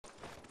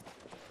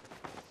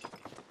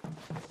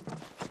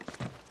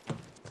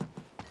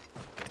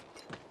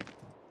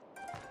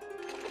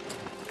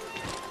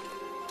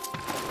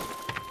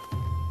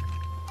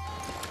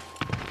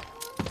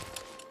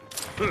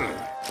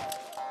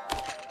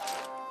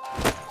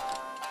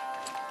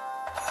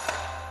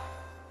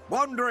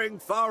Wandering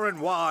far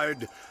and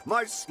wide,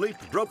 my sleep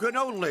broken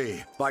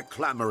only by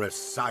clamorous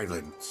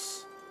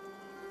silence.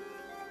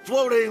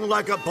 Floating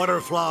like a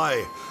butterfly,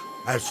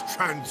 as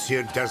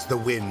transient as the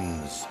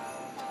winds.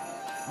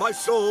 My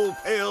soul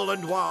pale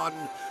and wan,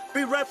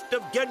 bereft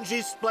of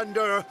Genji's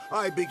splendor,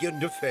 I begin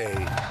to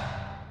fade.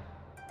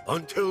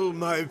 Until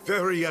my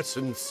very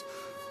essence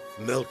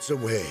melts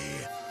away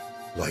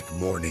like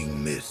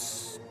morning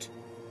mist.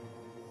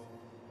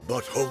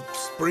 But hope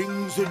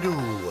springs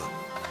anew.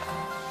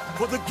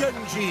 For the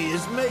Genji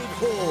is made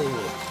whole,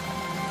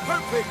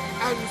 perfect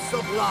and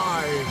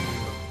sublime.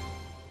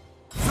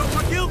 So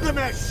for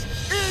Gilgamesh,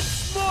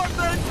 it's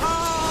morphin'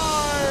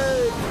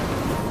 time!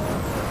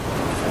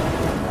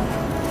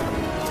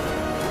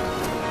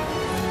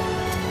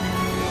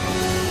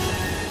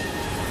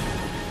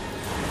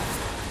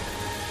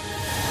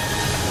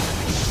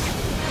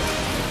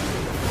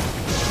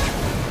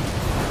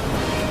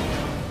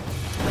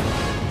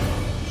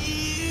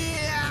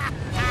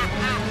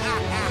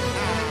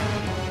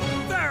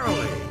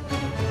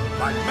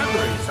 My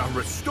memories are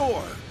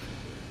restored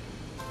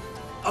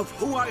of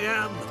who I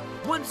am,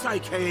 whence I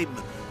came,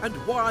 and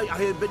why I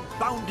have been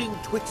bounding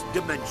twixt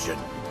dimensions.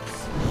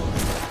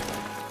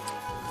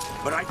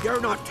 But I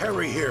dare not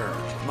tarry here.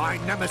 My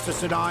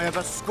nemesis and I have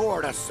a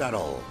score to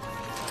settle.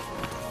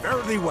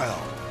 Fare thee well.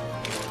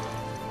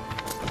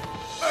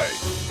 Hey,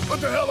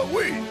 what the hell are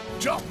we?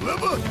 Chop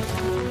liver?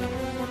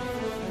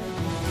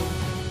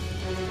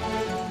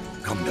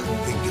 Come to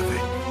think of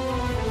it,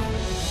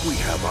 we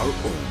have our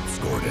own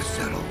score to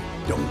settle,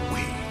 don't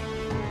we?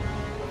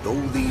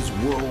 Though these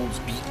worlds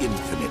be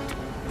infinite,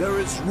 there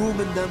is room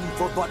in them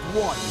for but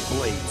one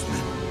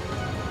bladesman.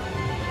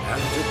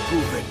 And to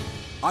prove it,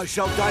 I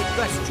shall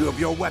divest you of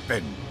your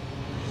weapon.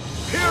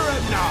 Here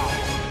and now,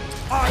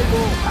 I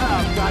will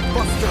have that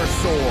Buster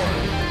Sword.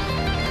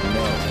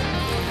 No.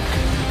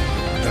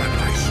 Then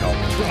I shall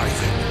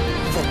prize it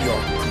from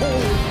your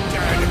cold,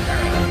 dead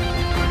hand.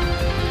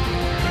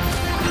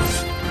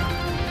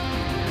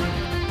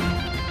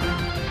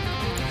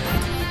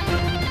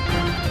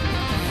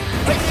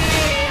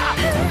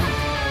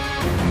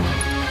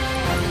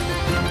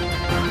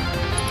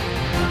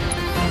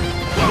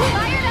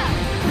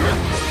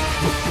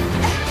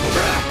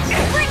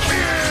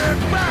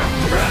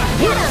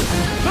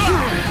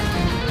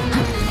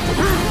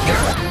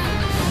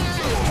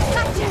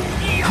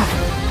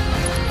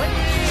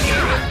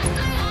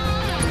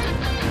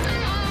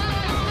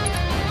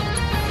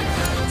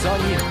 It's on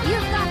you.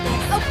 You've got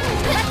this. Okay,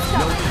 let's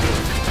go.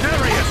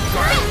 Serious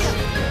strike!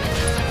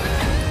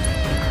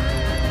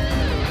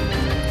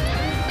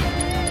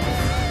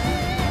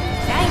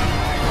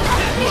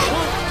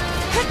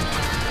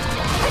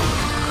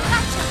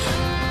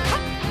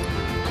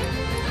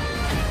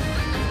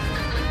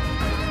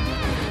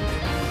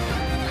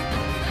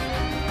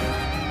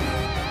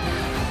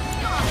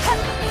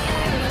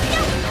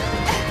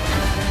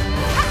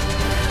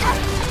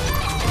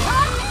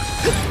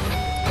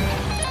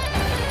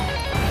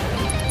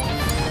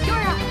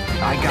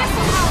 I got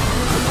this.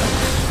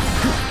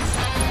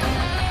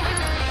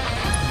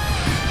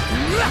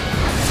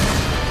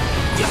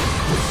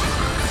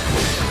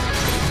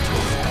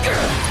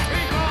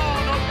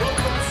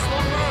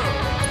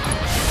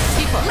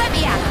 Let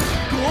me out.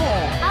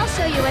 I'll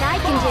show you what I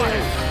can do.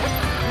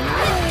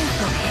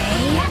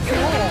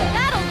 Okay.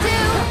 That'll do.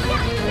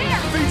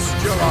 Feast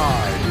your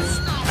eyes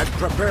and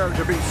prepare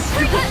to be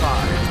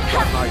stupefied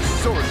by my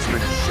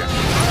swordsmanship.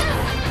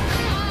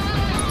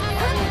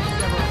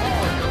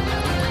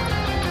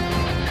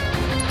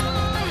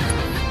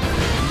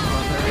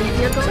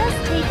 You're just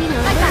taking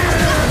over.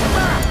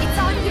 It's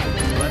on you.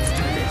 Let's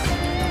do this.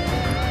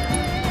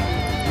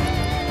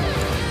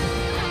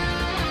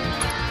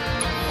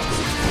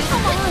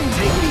 Come on.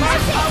 Take it easy. My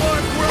power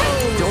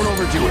grows! Don't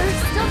overdo You're it.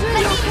 still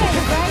doing okay,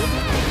 right?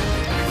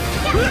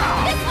 Yeah,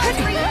 this one's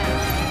for you.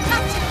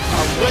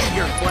 I'll let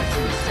your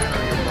flexes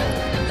shatter your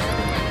bones.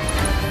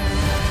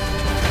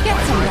 Get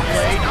some rest.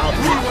 Blade, I'll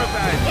be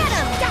revenge! Get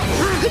him. We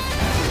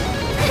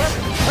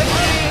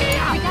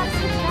gotta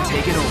switch it out.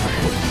 Take it over.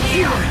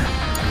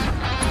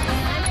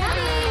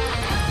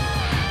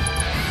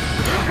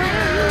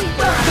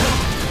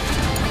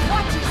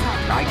 Watch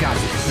yourself. I got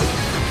this.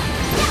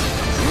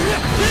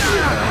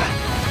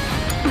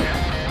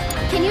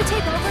 Can you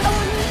take over for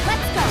me?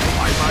 Let's go.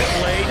 By my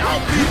blade, I'll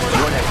be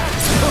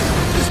revenge!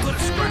 Just let a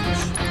scratch.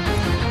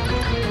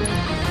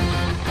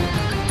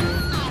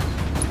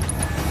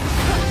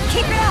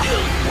 Keep it up.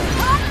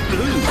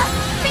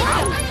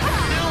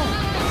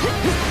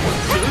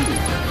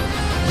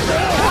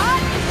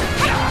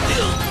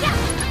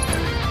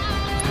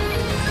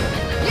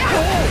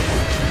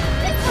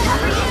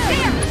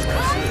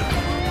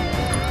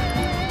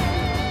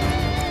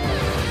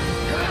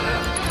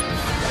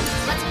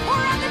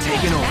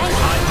 Taking over.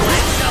 My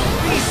blade shall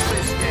feast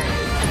this day!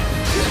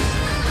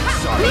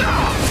 Sorry.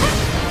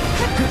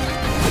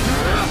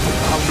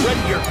 I'll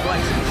rend your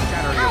flesh and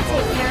shatter your I'll take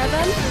bones. care of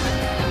him.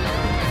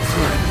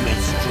 Grant me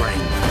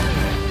strength.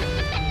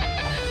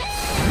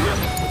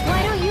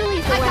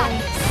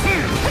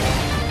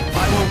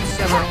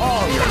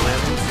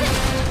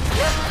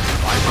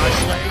 my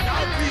blade,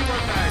 I'll be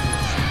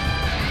revenged!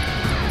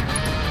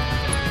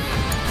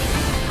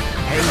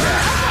 Hey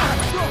there!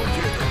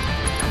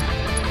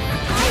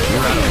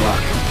 You're out of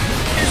luck.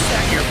 Is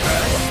that your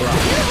best?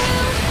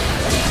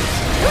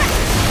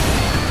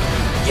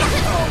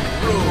 Oh,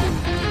 rude!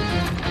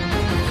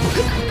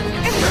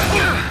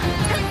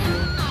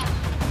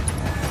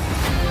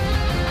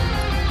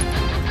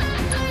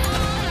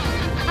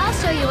 I'll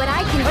show you what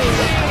I can do.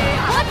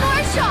 One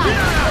more shot!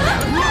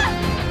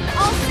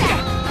 All set!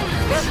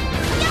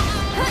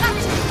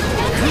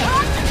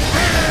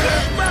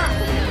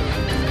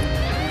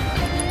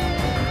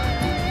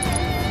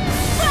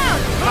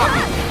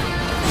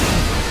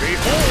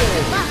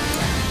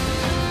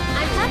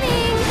 I'm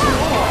coming!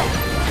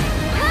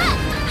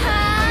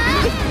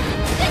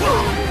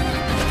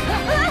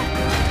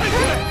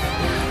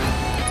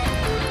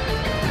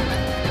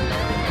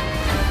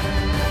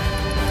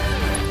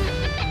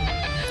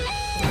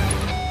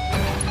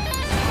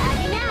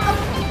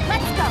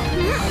 Let's go!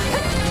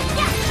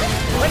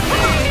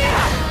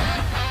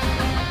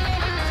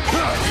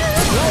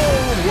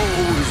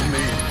 Woe is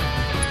me.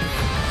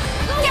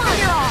 Give it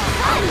your all!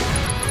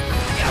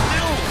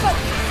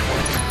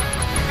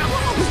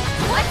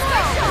 Let's go!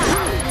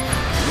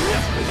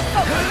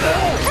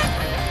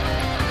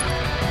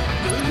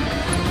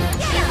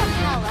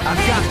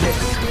 I've got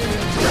this!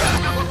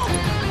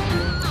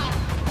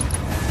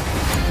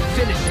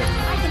 Finish it!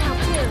 I can help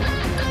too.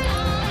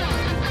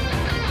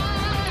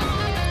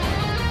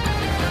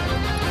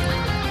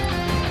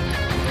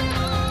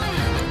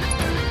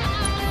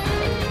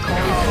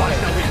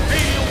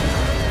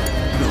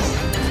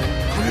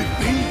 Could it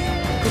be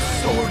the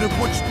sword of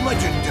which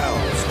legend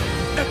tells?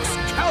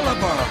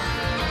 Excalibur!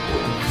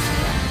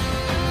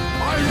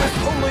 By this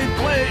holy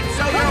blade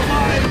shall your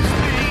lives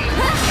be!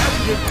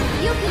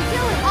 You can do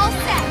it. All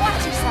set.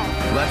 Watch yourself.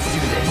 Let's do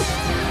this.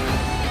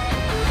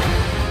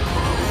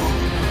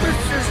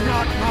 This is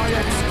not my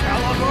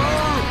Excalibur!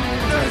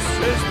 This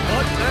is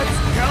but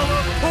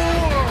Excalibur!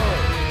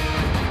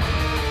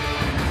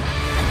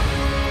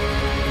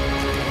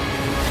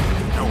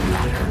 No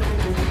matter,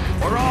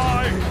 for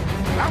I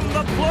am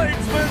the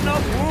bladesman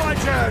of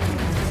legend!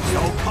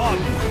 So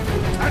come,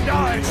 and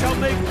I shall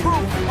make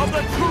proof of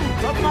the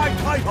truth of my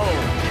title!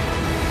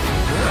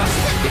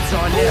 It's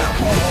on now.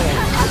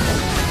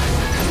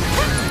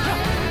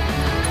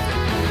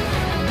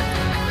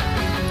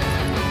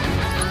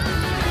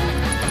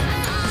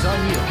 It's on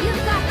you.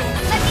 You've got this.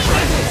 Let me do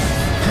this.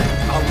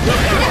 I'll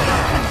rip it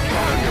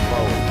out your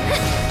bone.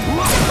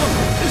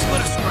 This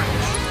but a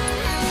scratch!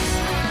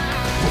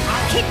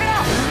 Keep it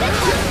up. This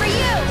one's for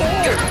you.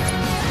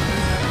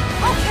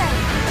 Okay.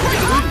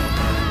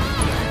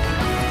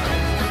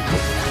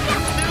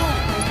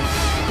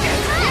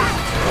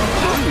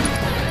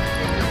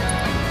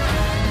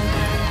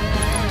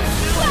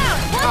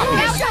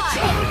 Now shot.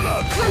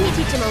 Let me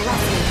teach him a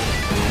lesson.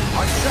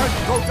 I shan't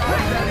go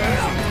down that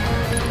easy!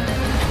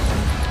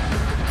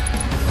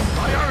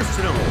 My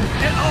arsenal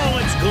in all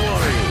its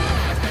glory.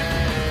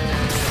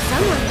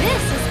 Some of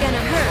this is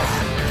gonna hurt.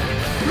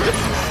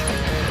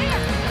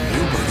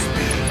 You must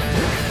be.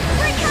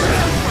 Bring out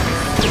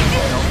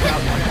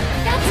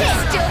That's it.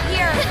 Still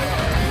here.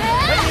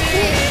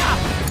 Okay,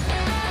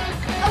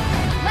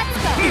 let's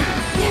go.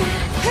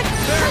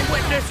 Bear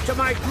witness to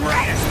my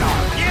greatest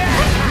art.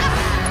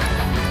 Yeah!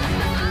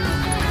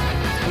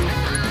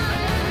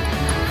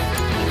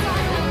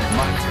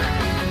 My turn.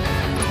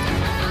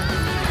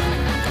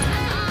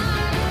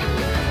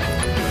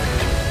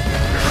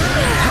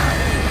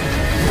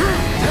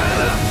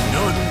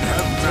 None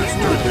have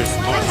mastered this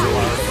martial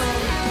art.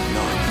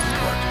 None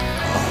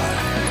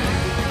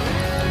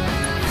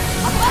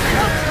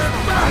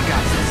but I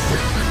got this.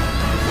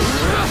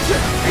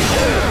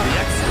 The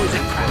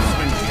exquisite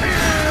craftsmanship.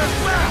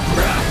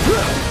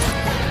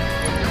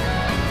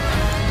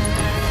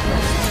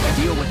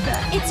 Deal with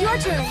that. It's your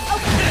turn.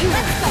 Okay,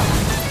 let's go.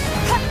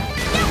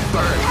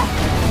 Burn.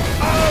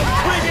 I'll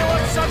clean you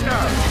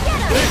asunder!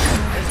 This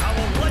is how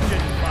a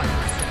legend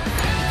fights.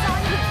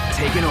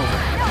 Taking over.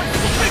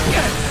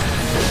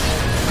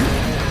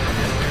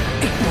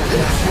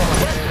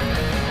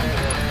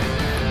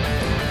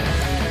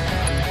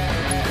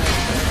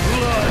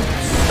 Blood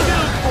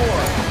still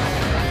pour!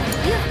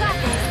 You've got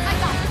this. I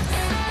got this.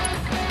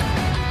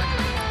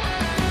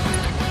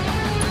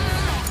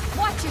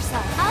 Watch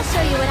yourself. I'll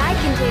show you what I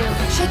can do.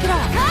 Shake it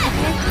off. Cut!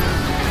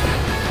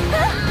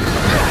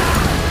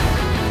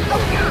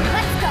 Okay,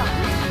 let's go.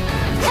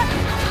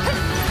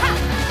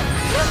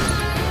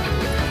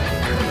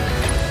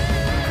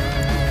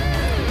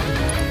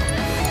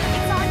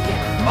 It's on you.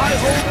 I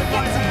hold it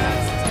by the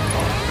hand.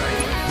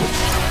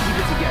 Keep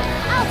it together.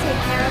 I'll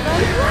take care of them.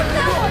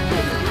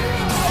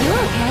 You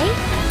okay?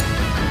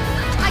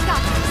 I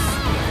got this.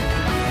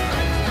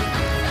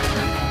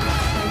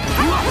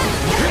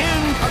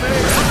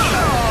 Incoming!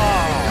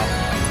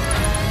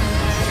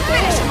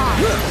 Finish him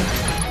off.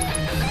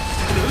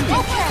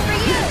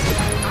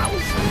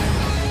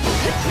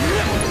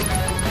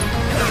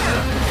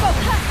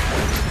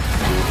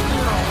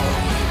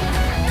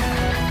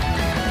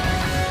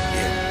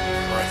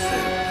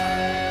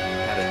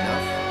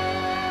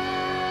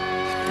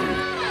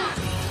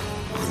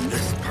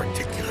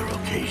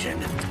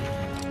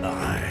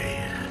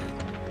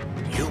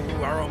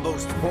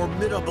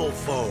 formidable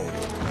foe.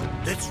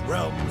 This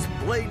realm's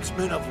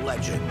bladesman of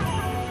legend.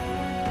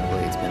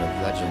 Bladesman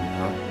of legend,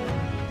 huh?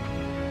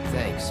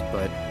 Thanks,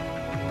 but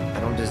I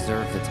don't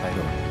deserve the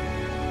title.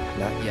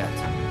 Not yet.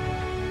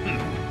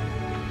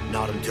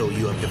 Not until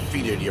you have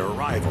defeated your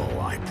rival,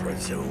 I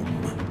presume.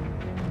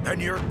 Then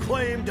your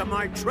claim to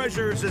my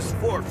treasures is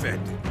forfeit.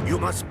 You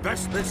must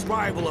best this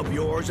rival of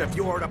yours if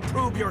you are to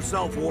prove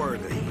yourself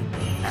worthy.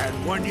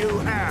 And when you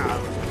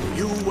have,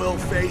 you will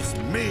face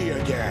me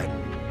again.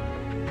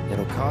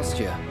 It'll cost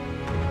you.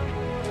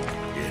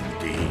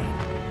 Indeed.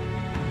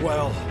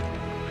 Well,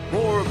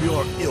 more of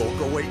your ilk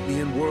await me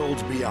in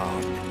worlds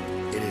beyond.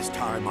 It is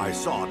time I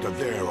saw to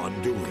their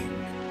undoing.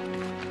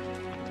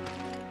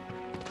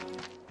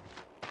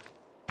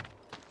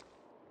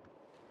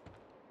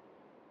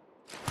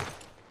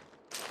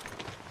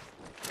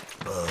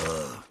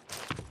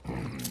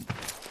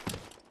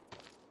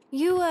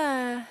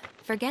 You,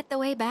 forget the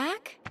way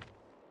back?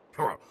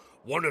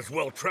 One as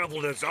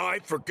well-traveled as I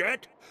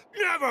forget?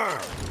 Never!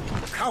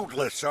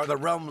 Countless are the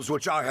realms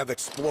which I have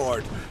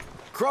explored.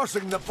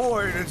 Crossing the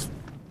void is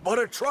but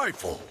a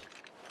trifle.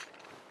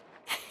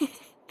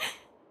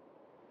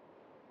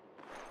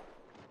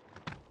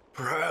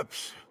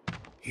 Perhaps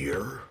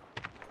here?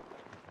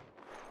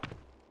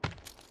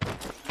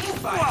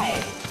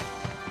 Wow.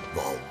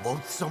 The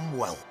loathsome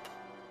whelp.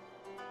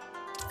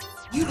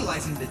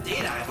 Utilizing the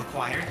data I've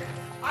acquired,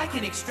 I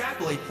can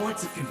extrapolate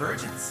points of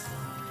convergence.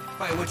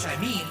 By which I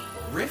mean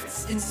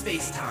rifts in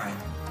space-time.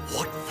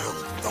 What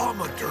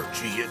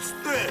thaumaturgy is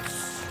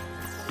this?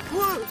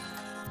 What?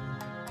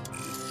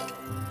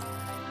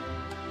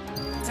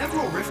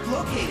 Temporal rift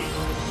located.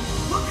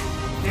 Look,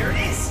 there it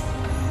is.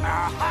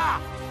 Aha!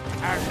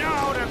 And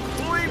now to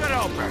cleave it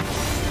open!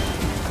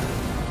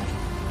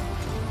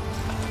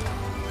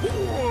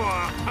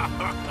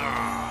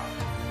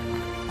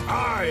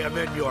 I am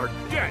in your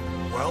debt,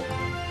 well.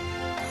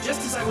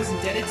 Just as I was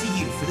indebted to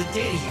you for the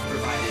data you've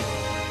provided.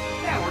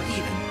 Now we're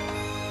even.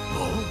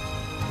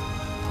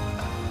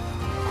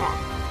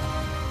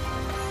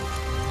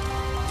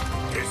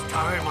 It's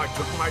time I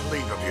took my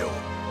leave of you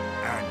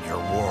and your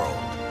world.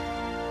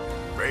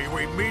 May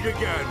we meet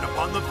again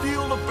upon the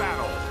field of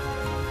battle.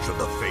 Should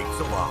the fates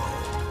allow,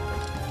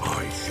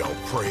 I shall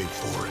pray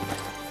for it.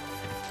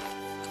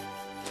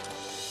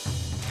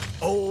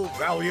 Oh,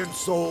 valiant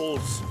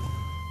souls,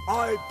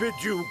 I bid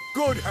you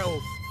good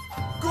health,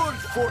 good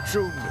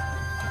fortune,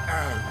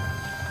 and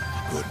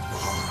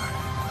goodbye.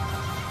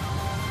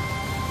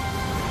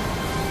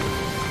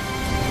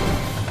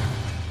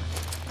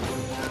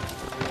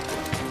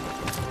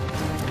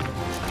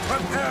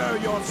 Prepare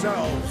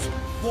yourselves,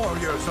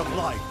 warriors of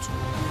light.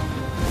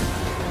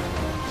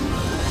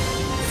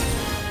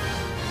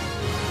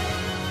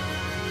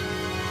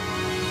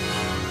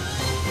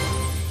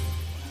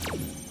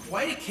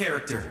 Quite a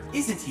character,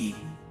 isn't he?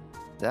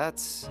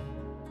 That's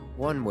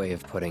one way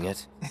of putting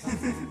it.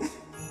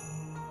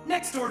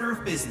 Next order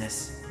of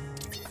business.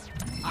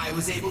 I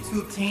was able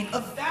to obtain a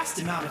vast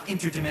amount of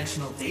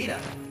interdimensional data,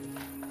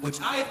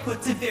 which I have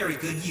put to very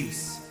good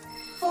use.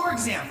 For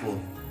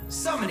example,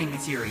 summoning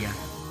materia.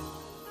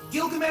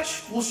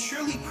 Gilgamesh will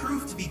surely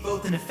prove to be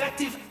both an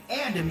effective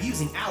and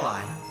amusing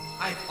ally.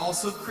 I've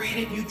also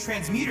created new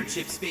transmuter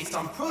chips based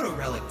on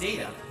proto-relic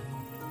data.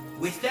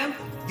 With them,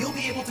 you'll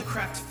be able to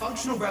craft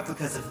functional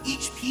replicas of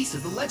each piece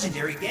of the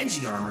legendary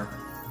Genji armor.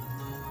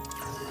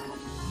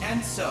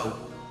 And so,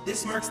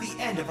 this marks the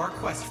end of our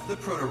quest for the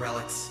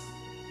proto-relics.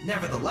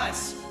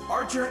 Nevertheless,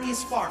 our journey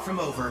is far from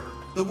over.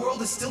 The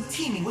world is still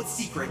teeming with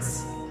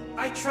secrets.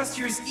 I trust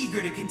you're as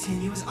eager to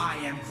continue as I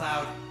am,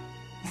 Cloud.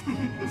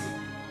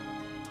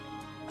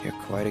 You're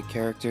quite a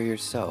character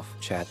yourself,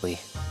 Chadley.